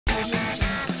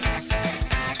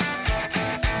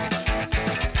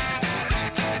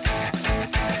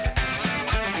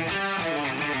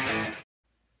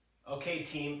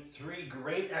Okay, team, 3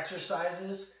 great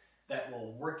exercises that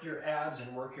will work your abs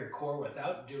and work your core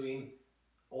without doing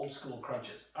old school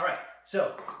crunches. All right,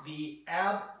 so the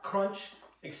ab crunch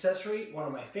accessory, one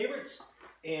of my favorites,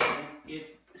 and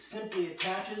it simply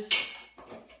attaches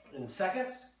in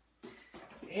seconds,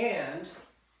 and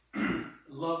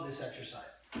love this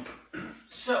exercise.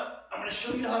 So I'm going to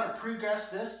show you how to progress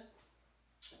this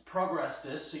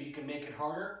so you can make it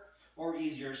harder or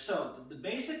easier. So the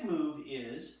basic move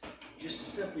is just to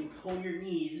simply pull your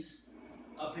knees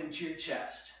up into your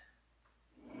chest.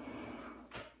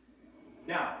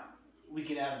 Now, we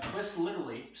can add a twist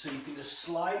literally, so you can just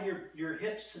slide your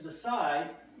hips to the side,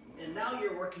 and now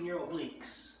you're working your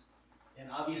obliques. And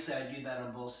obviously I do that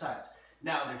on both sides.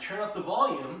 Now, to turn up the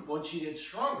volume, once you get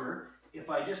stronger, if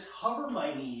I just hover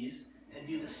my knees and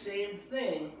do the same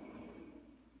thing,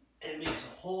 it makes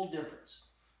a whole difference.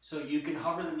 So you can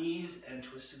hover the knees and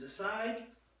twist to the side,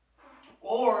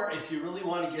 or if you really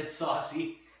want to get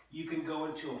saucy, you can go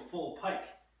into a full pike.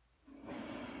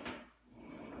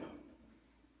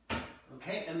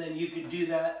 Okay, and then you can do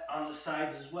that on the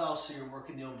sides as well, so you're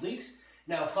working the obliques.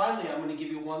 Now finally, I'm going to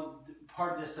give you one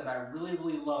part of this that I really,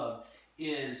 really love,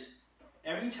 is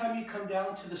every time you come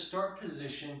down to the start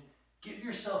position, give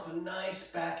yourself a nice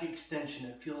back extension.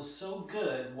 It feels so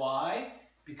good. Why?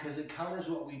 Because it counters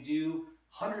what we do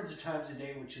hundreds of times a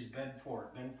day, which is bend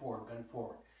forward, bend forward, bend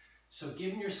forward. So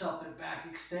giving yourself that back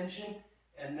extension,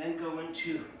 and then go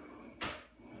into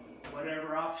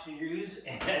whatever option you use,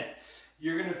 and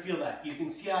you're going to feel that. You can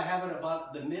see I have it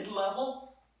about the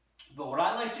mid-level, but what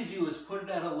I like to do is put it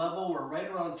at a level where right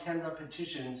around 10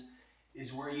 repetitions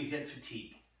is where you hit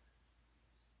fatigue.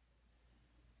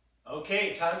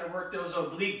 Okay, time to work those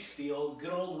obliques, the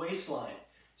good old waistline.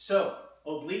 So,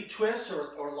 oblique twists,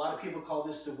 or a lot of people call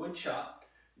this the wood chop.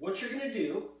 What you're going to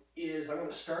do is, I'm going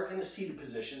to start in a seated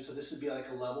position, so this would be like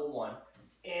a level 1,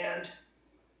 and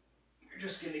you're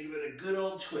just going to give it a good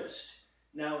old twist.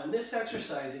 Now, in this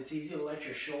exercise, it's easy to let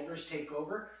your shoulders take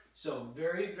over, so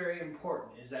very, very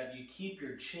important is that you keep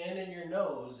your chin and your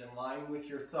nose in line with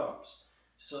your thumbs.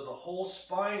 So the whole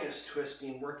spine is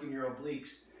twisting, working your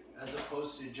obliques, as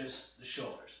opposed to just the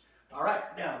shoulders. All right,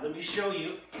 now let me show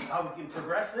you how we can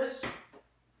progress this.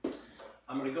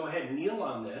 I'm going to go ahead and kneel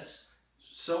on this.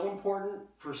 So important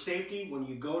for safety when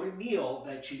you go to kneel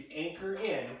that you anchor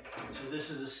in. So this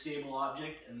is a stable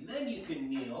object, and then you can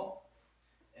kneel,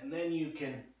 and then you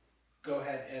can go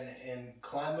ahead and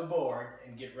climb aboard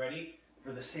and get ready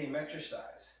for the same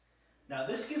exercise. Now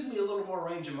this gives me a little more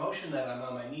range of motion that I'm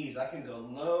on my knees. I can go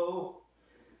low,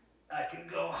 I can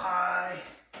go high,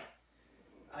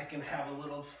 I can have a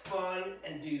little fun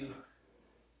and do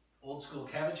old school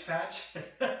cabbage patch.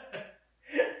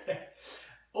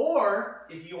 Or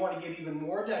if you want to get even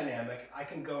more dynamic, I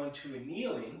can go into a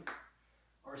kneeling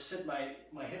or sit my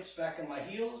hips back on my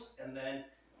heels and then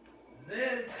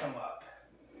come up.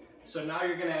 So now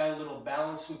you're going to add a little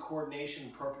balance and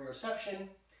coordination, proprioception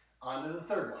onto the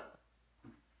third one.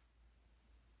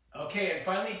 Okay, and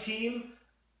finally team,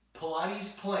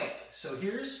 Pilates plank. So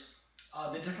here's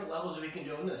the different levels we can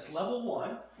do in this. Level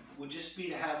 1 would just be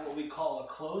to have what we call a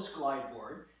closed glide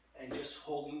board and just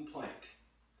holding plank.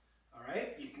 All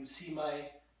right, you can see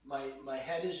my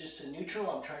head is just in neutral.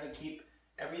 I'm trying to keep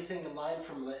everything in line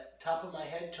from the top of my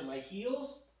head to my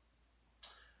heels.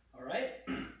 All right,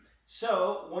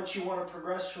 so once you want to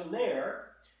progress from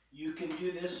there, you can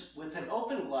do this with an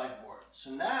open glide board.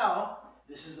 So now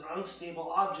this is an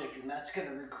unstable object, and that's going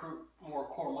to recruit more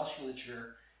core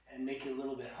musculature and make it a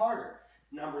little bit harder.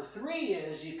 Number 3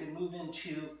 is you can move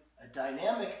into a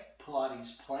dynamic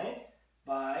Pilates plank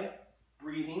by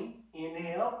breathing,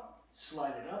 inhale,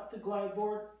 slide it up the glide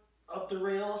board, up the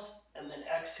rails, and then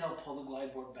exhale, pull the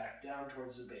glide board back down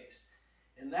towards the base.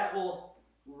 And that will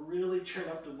really turn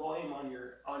up the volume on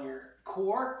your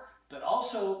core, but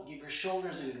also give your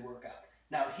shoulders a good workout.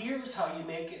 Now here's how you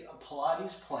make it a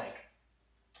Pilates plank.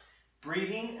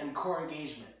 Breathing and core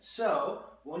engagement. So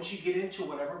once you get into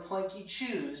whatever plank you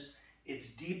choose, it's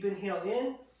deep inhale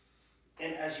in,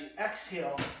 and as you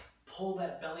exhale, pull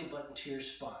that belly button to your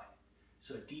spine.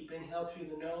 So deep inhale through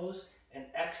the nose, and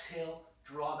exhale,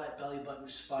 draw that belly button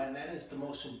to spine. That is the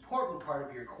most important part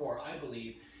of your core, I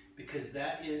believe, because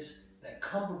that is that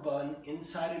cummerbund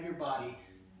inside of your body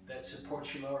that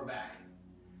supports your lower back.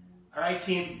 All right,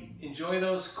 team, enjoy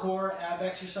those core ab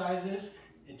exercises.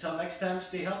 Until next time,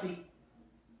 stay healthy.